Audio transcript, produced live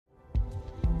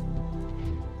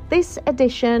This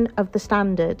edition of The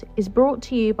Standard is brought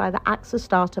to you by the AXA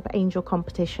Startup Angel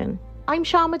Competition. I'm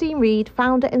Sharmadean Reid,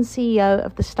 founder and CEO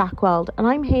of The Stack World, and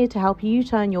I'm here to help you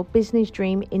turn your business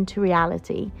dream into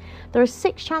reality. There are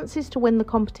 6 chances to win the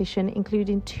competition,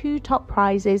 including 2 top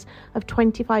prizes of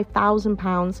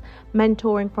 £25,000,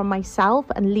 mentoring from myself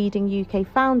and leading UK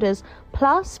founders,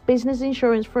 plus business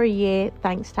insurance for a year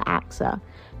thanks to AXA.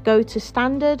 Go to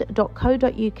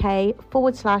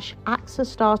standard.co.uk/AXA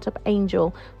Startup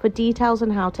Angel for details on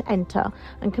how to enter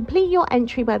and complete your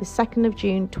entry by the 2nd of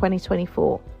June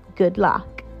 2024. Good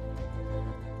luck.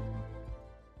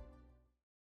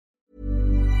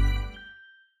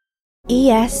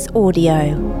 ES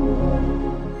Audio.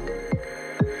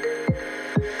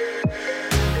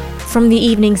 From the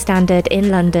Evening Standard in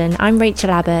London, I'm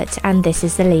Rachel Abbott and this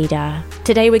is The Leader.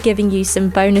 Today we're giving you some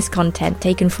bonus content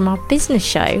taken from our business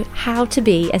show, How to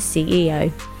Be a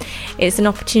CEO. It's an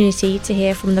opportunity to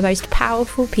hear from the most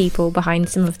powerful people behind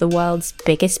some of the world's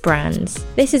biggest brands.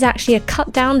 This is actually a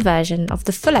cut-down version of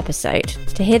the full episode.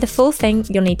 To hear the full thing,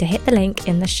 you'll need to hit the link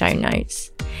in the show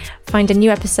notes. Find a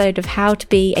new episode of How to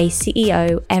Be a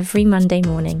CEO every Monday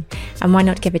morning, and why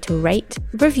not give it a rate,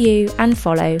 review, and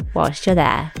follow whilst you're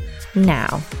there.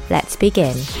 Now, let's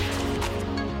begin.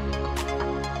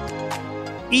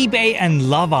 eBay and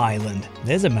Love Island.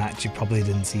 There's a match you probably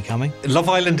didn't see coming. Love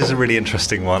Island is a really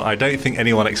interesting one. I don't think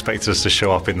anyone expected us to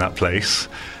show up in that place.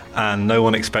 And no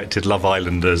one expected Love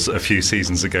Islanders a few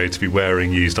seasons ago to be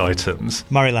wearing used items.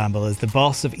 Murray Lambell is the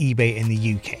boss of eBay in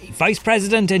the UK, vice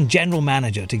president and general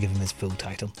manager to give him his full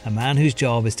title. A man whose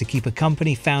job is to keep a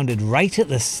company founded right at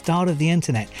the start of the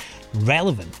internet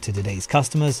relevant to today's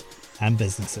customers and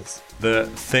businesses. The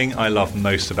thing I love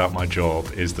most about my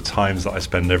job is the times that I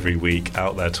spend every week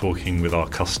out there talking with our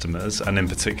customers, and in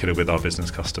particular with our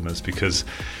business customers, because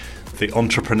the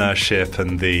entrepreneurship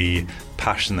and the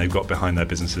passion they've got behind their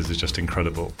businesses is just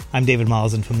incredible. I'm David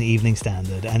Marsden from the Evening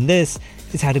Standard, and this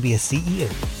is How to Be a CEO.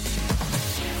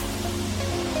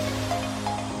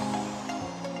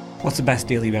 What's the best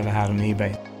deal you've ever had on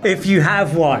eBay? If you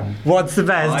have one, what's the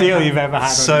best deal you've ever had?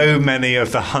 So many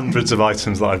of the hundreds of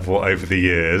items that I've bought over the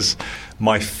years.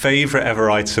 My favourite ever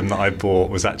item that I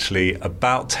bought was actually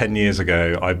about 10 years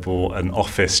ago. I bought an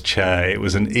office chair. It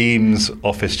was an Eames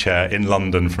office chair in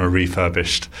London from a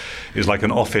refurbished. It was like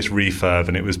an office refurb,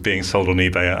 and it was being sold on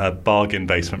eBay at a bargain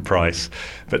basement price.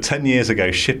 But 10 years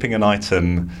ago, shipping an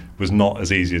item was not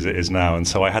as easy as it is now. And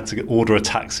so I had to order a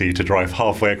taxi to drive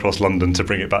halfway across London to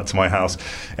bring it back to my house.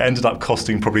 It ended up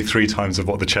costing probably 3 times of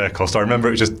what the chair cost. I remember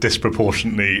it was just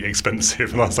disproportionately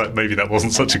expensive, and I was like, maybe that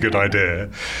wasn't such a good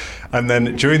idea. And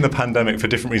then during the pandemic, for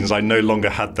different reasons, I no longer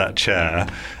had that chair,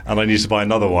 and I needed to buy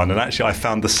another one. And actually, I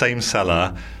found the same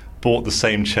seller, bought the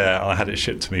same chair, and I had it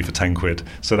shipped to me for 10 quid.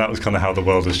 So that was kind of how the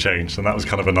world has changed, and that was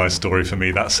kind of a nice story for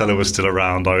me. That seller was still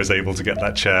around. I was able to get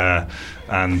that chair,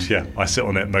 and yeah, I sit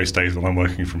on it most days when I'm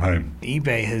working from home.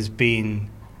 eBay has been,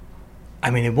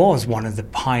 it was one of the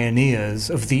pioneers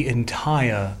of the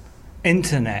entire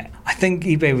internet. I think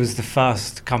eBay was the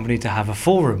first company to have a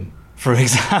forum, for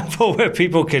example, where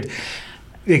people could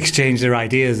exchange their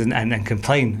ideas and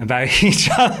complain about each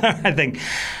other, I think.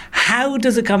 How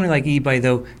does a company like eBay,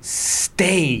 though,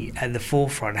 stay at the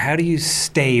forefront? How do you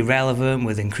stay relevant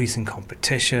with increasing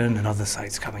competition and other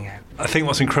sites coming out? I think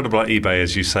what's incredible about eBay,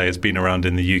 as you say, it's been around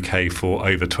in the UK for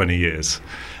over 20 years.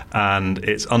 And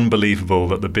it's unbelievable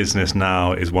that the business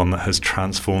now is one that has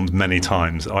transformed many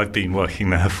times. I've been working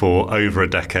there for over a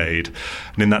decade,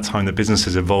 and in that time the business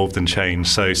has evolved and changed.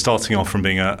 So starting off from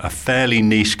being a fairly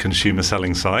niche consumer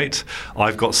selling site,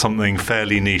 I've got something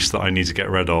fairly niche that I need to get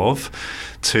rid of,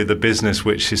 to the business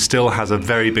which still has a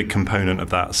very big component of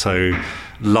that. So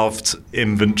loved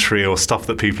inventory or stuff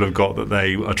that people have got that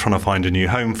they are trying to find a new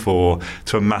home for,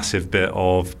 to a massive bit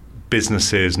of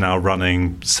businesses now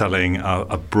selling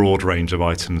a broad range of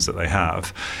items that they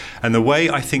have. And the way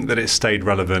I think that it's stayed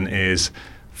relevant is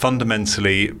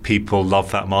fundamentally, people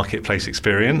love that marketplace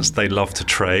experience. They love to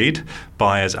trade,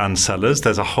 buyers and sellers.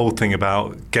 There's a whole thing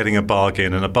about getting a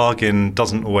bargain, and a bargain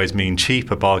doesn't always mean cheap.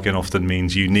 A bargain often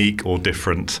means unique or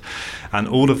different. And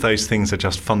all of those things are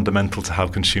just fundamental to how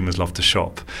consumers love to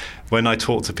shop. When I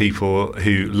talk to people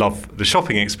who love the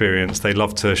shopping experience, they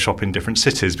love to shop in different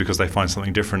cities because they find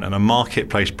something different. And a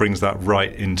marketplace brings that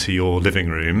right into your living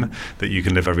room that you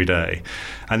can live every day.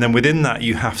 And then within that,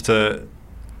 you have to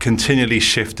continually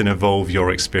shift and evolve your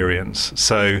experience.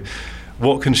 So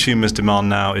what consumers demand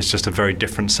now is just a very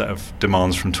different set of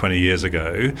demands from 20 years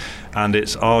ago. And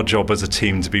it's our job as a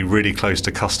team to be really close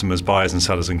to customers, buyers and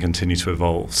sellers and continue to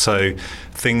evolve. So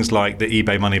things like the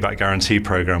eBay Money Back Guarantee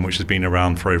program, which has been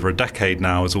around for over a decade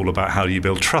now, is all about how do you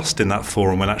build trust in that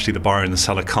forum when actually the buyer and the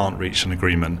seller can't reach an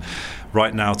agreement.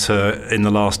 Right now, in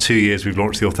the last 2 years, we've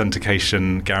launched the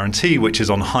authentication guarantee, which is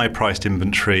on high-priced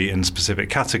inventory in specific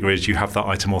categories. You have that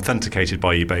item authenticated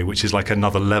by eBay, which is like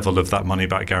another level of that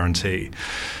money-back guarantee.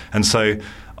 And so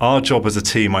our job as a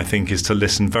team, I think, is to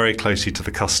listen very closely to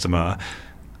the customer.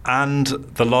 And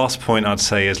the last point I'd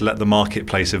say is let the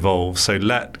marketplace evolve. So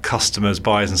let customers,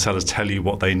 buyers and sellers tell you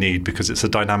what they need, because it's a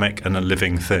dynamic and a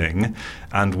living thing,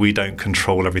 and we don't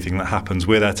control everything that happens.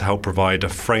 We're there to help provide a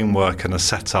framework and a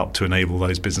setup to enable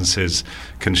those businesses,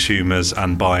 consumers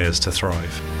and buyers to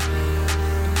thrive.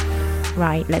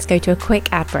 Right, let's go to a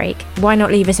quick ad break. Why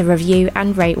not leave us a review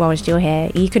and rate whilst you're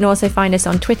here? You can also find us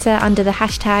on Twitter under the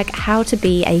hashtag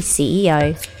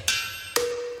 #HowToBeACEO.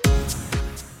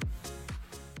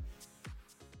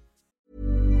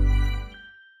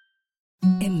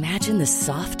 Imagine the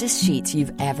softest sheets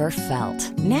you've ever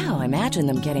felt. Now imagine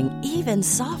them getting even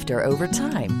softer over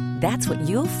time. That's what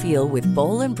you'll feel with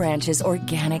Boll & Branch's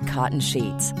organic cotton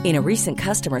sheets. In a recent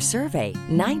customer survey,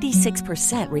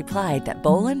 96% replied that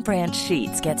Boll & Branch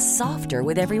sheets get softer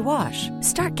with every wash.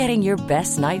 Start getting your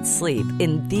best night's sleep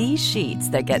in these sheets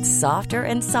that get softer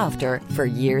and softer for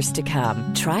years to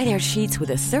come. Try their sheets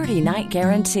with a 30-night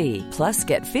guarantee. Plus,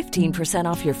 get 15%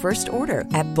 off your first order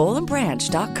at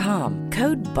bollandbranch.com.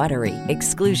 Code BUTTERY.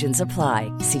 Exclusions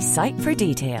apply. See site for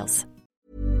details.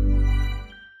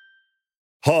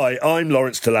 Hi, I'm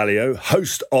Lawrence Dallaglio,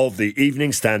 host of the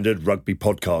Evening Standard Rugby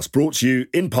Podcast, brought to you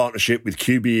in partnership with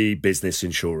QBE Business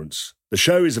Insurance. The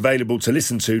show is available to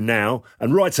listen to now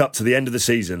and right up to the end of the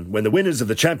season, when the winners of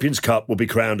the Champions Cup will be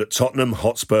crowned at Tottenham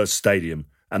Hotspur Stadium,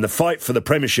 and the fight for the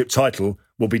Premiership title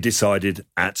will be decided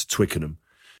at Twickenham.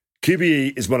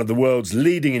 QBE is one of the world's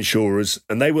leading insurers,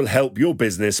 and they will help your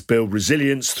business build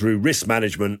resilience through risk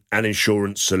management and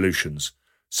insurance solutions.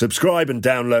 Subscribe and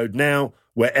download now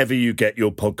wherever you get your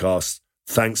podcasts.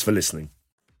 Thanks for listening.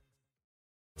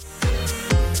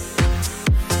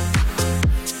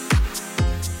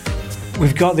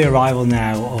 We've got the arrival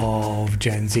now of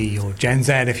Gen Z, or Gen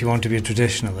Z if you want to be a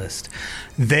traditionalist.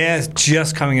 They're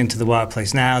just coming into the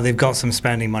workplace now. They've got some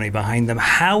spending money behind them.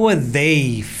 How are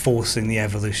they forcing the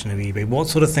evolution of eBay? What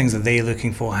sort of things are they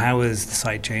looking for? How is the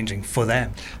site changing for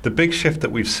them? The big shift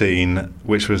that we've seen,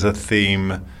 which was a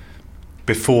theme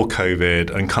before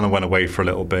COVID and kind of went away for a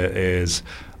little bit, is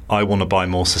I want to buy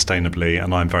more sustainably,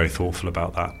 and I'm very thoughtful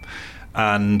about that.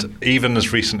 And even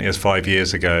as recently as 5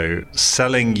 years ago,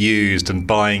 selling used and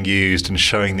buying used and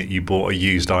showing that you bought a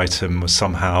used item was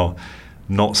somehow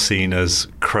not seen as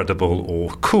credible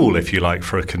or cool, if you like,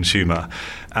 for a consumer.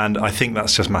 And I think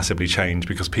that's just massively changed,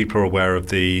 because people are aware of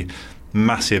the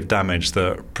massive damage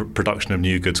that production of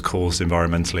new goods caused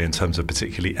environmentally, in terms of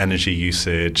particularly energy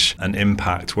usage and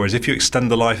impact. Whereas if you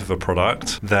extend the life of a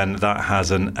product, then that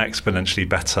has an exponentially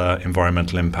better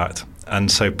environmental impact. And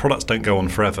so products don't go on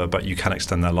forever, but you can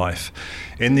extend their life.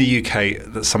 In the UK,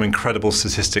 there's some incredible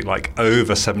statistic, like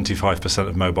over 75%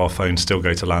 of mobile phones still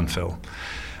go to landfill.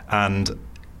 And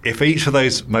if each of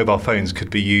those mobile phones could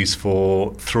be used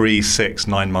for 3, 6,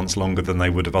 9 months longer than they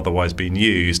would have otherwise been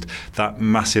used, that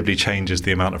massively changes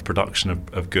the amount of production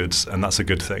of goods, and that's a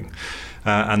good thing.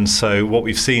 And so what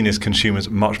we've seen is consumers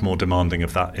much more demanding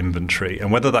of that inventory.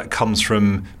 And whether that comes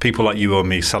from people like you or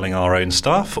me selling our own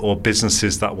stuff, or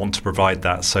businesses that want to provide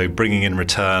that, so bringing in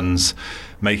returns,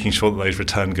 making sure that those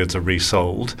return goods are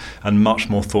resold, and much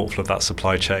more thoughtful of that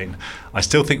supply chain. I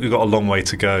still think we've got a long way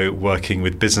to go working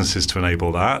with businesses to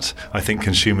enable that. I think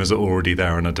consumers are already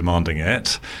there and are demanding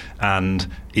it, and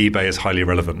eBay is highly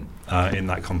relevant in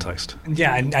that context.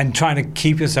 Yeah, and trying to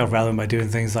keep yourself relevant by doing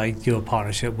things like your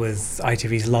partnership with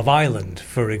ITV's Love Island,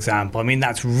 for example. I mean,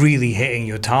 that's really hitting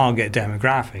your target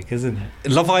demographic, isn't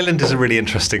it? Love Island is a really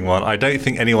interesting one. I don't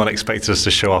think anyone expected us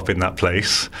to show up in that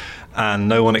place. And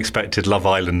no one expected Love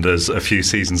Islanders a few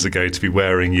seasons ago to be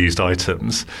wearing used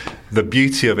items. The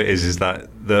beauty of it is that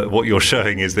what you're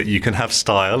showing is that you can have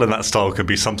style, and that style can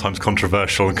be sometimes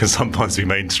controversial and can sometimes be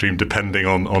mainstream depending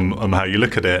on how you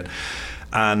look at it.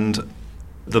 And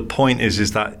the point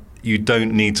is that you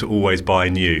don't need to always buy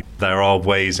new. There are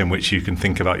ways in which you can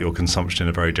think about your consumption in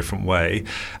a very different way.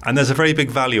 And there's a very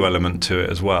big value element to it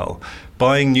as well.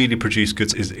 Buying newly produced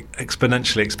goods is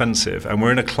exponentially expensive. And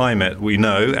we're in a climate, we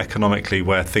know, economically,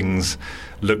 where things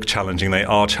look challenging. They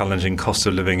are challenging. Cost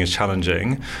of living is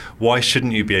challenging. Why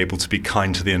shouldn't you be able to be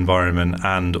kind to the environment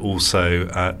and also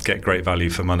get great value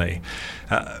for money?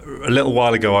 A little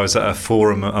while ago, I was at a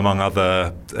forum among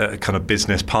other kind of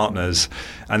business partners,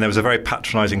 and there was a very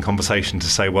patronising conversation to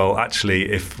say, well,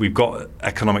 actually, if we've got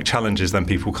economic challenges, then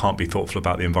people can't be thoughtful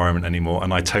about the environment anymore.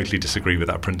 And I totally disagree with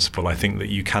that principle. I think that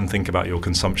you can think about your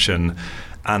consumption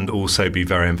and also be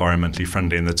very environmentally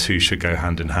friendly, and the two should go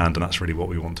hand in hand, and that's really what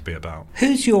we want to be about.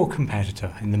 Who's your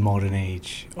competitor in the modern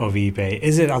age of eBay?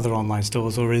 Is it other online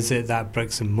stores, or is it that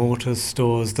bricks and mortar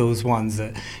stores, those ones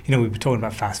that, we were talking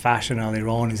about fast fashion earlier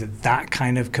on? Is it that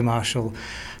kind of commercial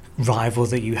rival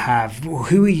that you have?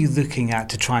 Who are you looking at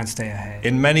to try and stay ahead?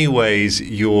 In many ways,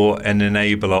 you're an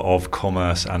enabler of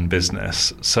commerce and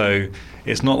business. So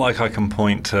it's not like I can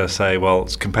point to say, well,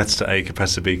 it's competitor A,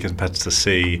 competitor B, competitor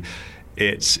C.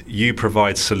 It's you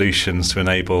provide solutions to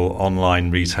enable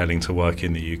online retailing to work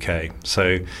in the UK.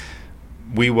 So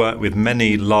we work with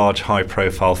many large,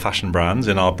 high-profile fashion brands.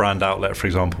 In our brand outlet, for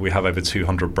example, we have over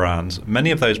 200 brands. Many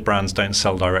of those brands don't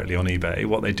sell directly on eBay.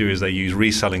 What they do is they use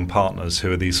reselling partners,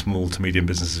 who are these small to medium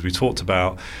businesses we talked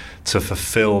about, to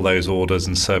fulfill those orders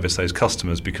and service those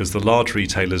customers, because the large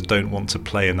retailers don't want to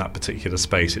play in that particular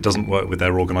space. It doesn't work with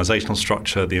their organisational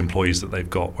structure, the employees that they've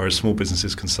got, whereas small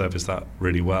businesses can service that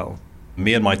really well.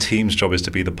 Me and my team's job is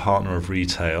to be the partner of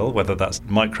retail, whether that's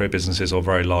micro businesses or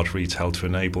very large retail, to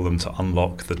enable them to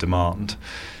unlock the demand.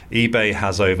 eBay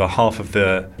has over half of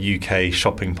the UK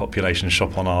shopping population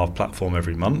shop on our platform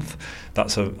every month.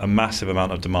 That's a massive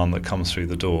amount of demand that comes through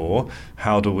the door.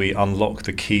 How do we unlock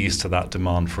the keys to that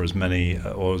demand for as many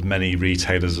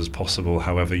retailers as possible,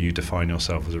 however you define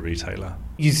yourself as a retailer?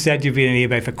 You said you've been in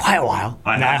eBay for quite a while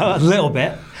now, a little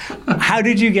bit. How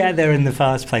did you get there in the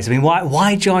first place? I mean,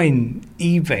 why join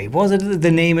eBay? Was it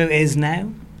the name it is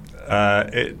now?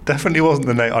 It definitely wasn't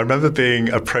the name. I remember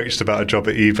being approached about a job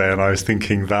at eBay, and I was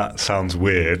thinking that sounds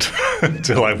weird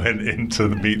until I went in to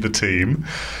meet the team.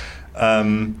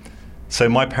 So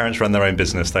my parents ran their own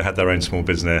business. They had their own small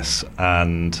business,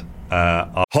 and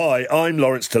Hi, I'm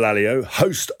Lawrence Dallaglio,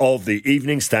 host of the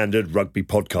Evening Standard Rugby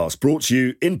Podcast, brought to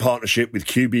you in partnership with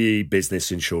QBE Business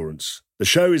Insurance. The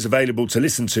show is available to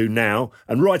listen to now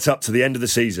and right up to the end of the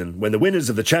season, when the winners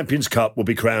of the Champions Cup will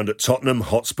be crowned at Tottenham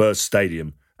Hotspur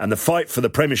Stadium, and the fight for the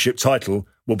Premiership title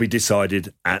will be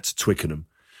decided at Twickenham.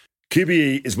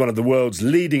 QBE is one of the world's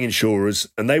leading insurers,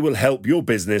 and they will help your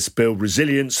business build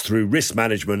resilience through risk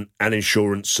management and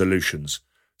insurance solutions.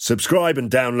 Subscribe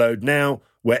and download now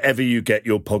wherever you get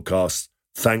your podcasts.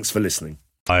 Thanks for listening.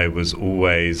 I was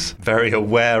always very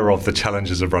aware of the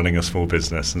challenges of running a small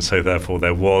business, and so therefore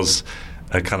there was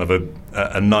a kind of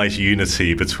a nice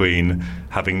unity between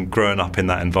having grown up in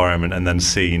that environment and then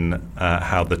seen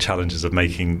how the challenges of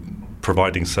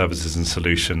providing services and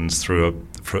solutions through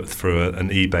an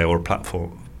eBay or a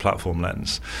platform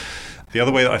lens. The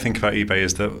other way that I think about eBay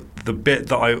is that the bit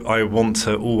that I want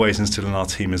to always instill in our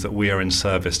team is that we are in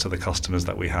service to the customers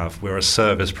that we have. We're a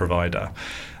service provider.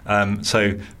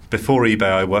 So before eBay,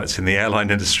 I worked in the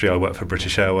airline industry. I worked for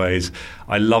British Airways.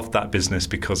 I loved that business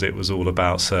because it was all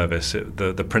about service.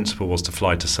 The principle was to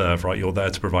fly to serve, right? You're there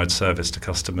to provide service to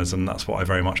customers, and that's what I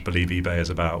very much believe eBay is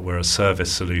about. We're a service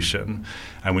solution,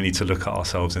 and we need to look at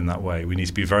ourselves in that way. We need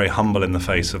to be very humble in the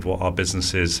face of what our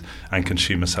businesses and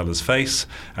consumer sellers face,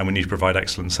 and we need to provide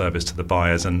excellent service to the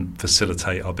buyers and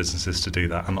facilitate our businesses to do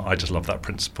that. And I just love that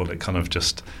principle. It kind of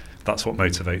that's what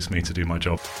motivates me to do my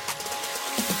job.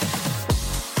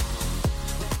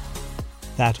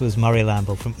 That was Murray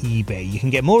Lambell from eBay. You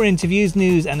can get more interviews,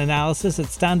 news and analysis at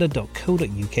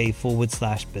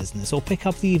standard.co.uk/business, or pick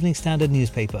up the Evening Standard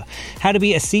newspaper. How to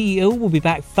Be a CEO will be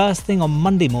back first thing on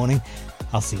Monday morning.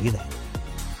 I'll see you then.